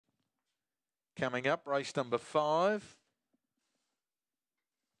Coming up, race number 5.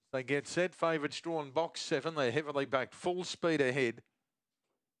 They get set. Favourites drawn box 7. They're heavily backed. Full speed ahead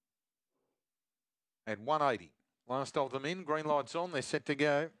at 180. Last of them in. Green lights on. They're set to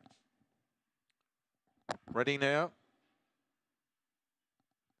go. Ready now.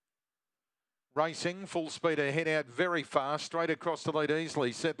 Racing, full speed ahead, out very fast, straight across the lead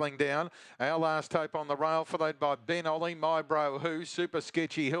easily, settling down. Our Last Hope on the rail, followed by Ben Ollie, My Bro Who, Super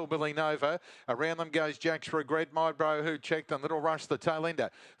Sketchy, Hillbilly Nova. Around them goes Jack's Regret, My Bro Who checked, and Little Rush the tail ender.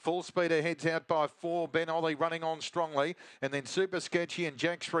 Full speed ahead's out by 4, Ben Ollie running on strongly, and then Super Sketchy and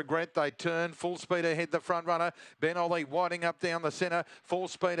Jack's Regret, they turn, full speed ahead the front runner. Ben Ollie winding up down the centre, full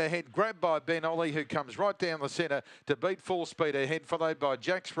speed ahead, grabbed by Ben Ollie, who comes right down the centre to beat full speed ahead, followed by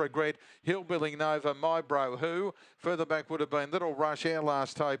Jack's Regret, Hillbilly Nova, My Bro Who. Further back would have been Little Rush, Our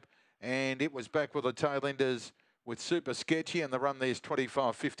Last Hope, and it was back with the tail enders with Super Sketchy, and the run there's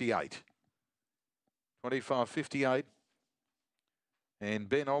 25.58. 25.58. And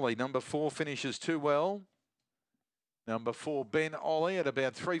Ben Ollie, number 4, finishes too well. Number 4, Ben Ollie, at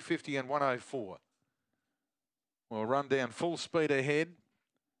about 3.50 and 1.04. Well, run down full speed ahead.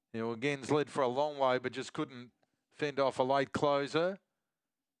 Now again's led for a long way, but just couldn't fend off a late closer.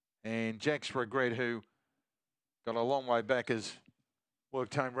 And Jack's Regret, who got a long way back, has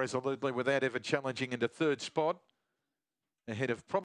worked home resolutely without ever challenging into 3rd spot, ahead of probably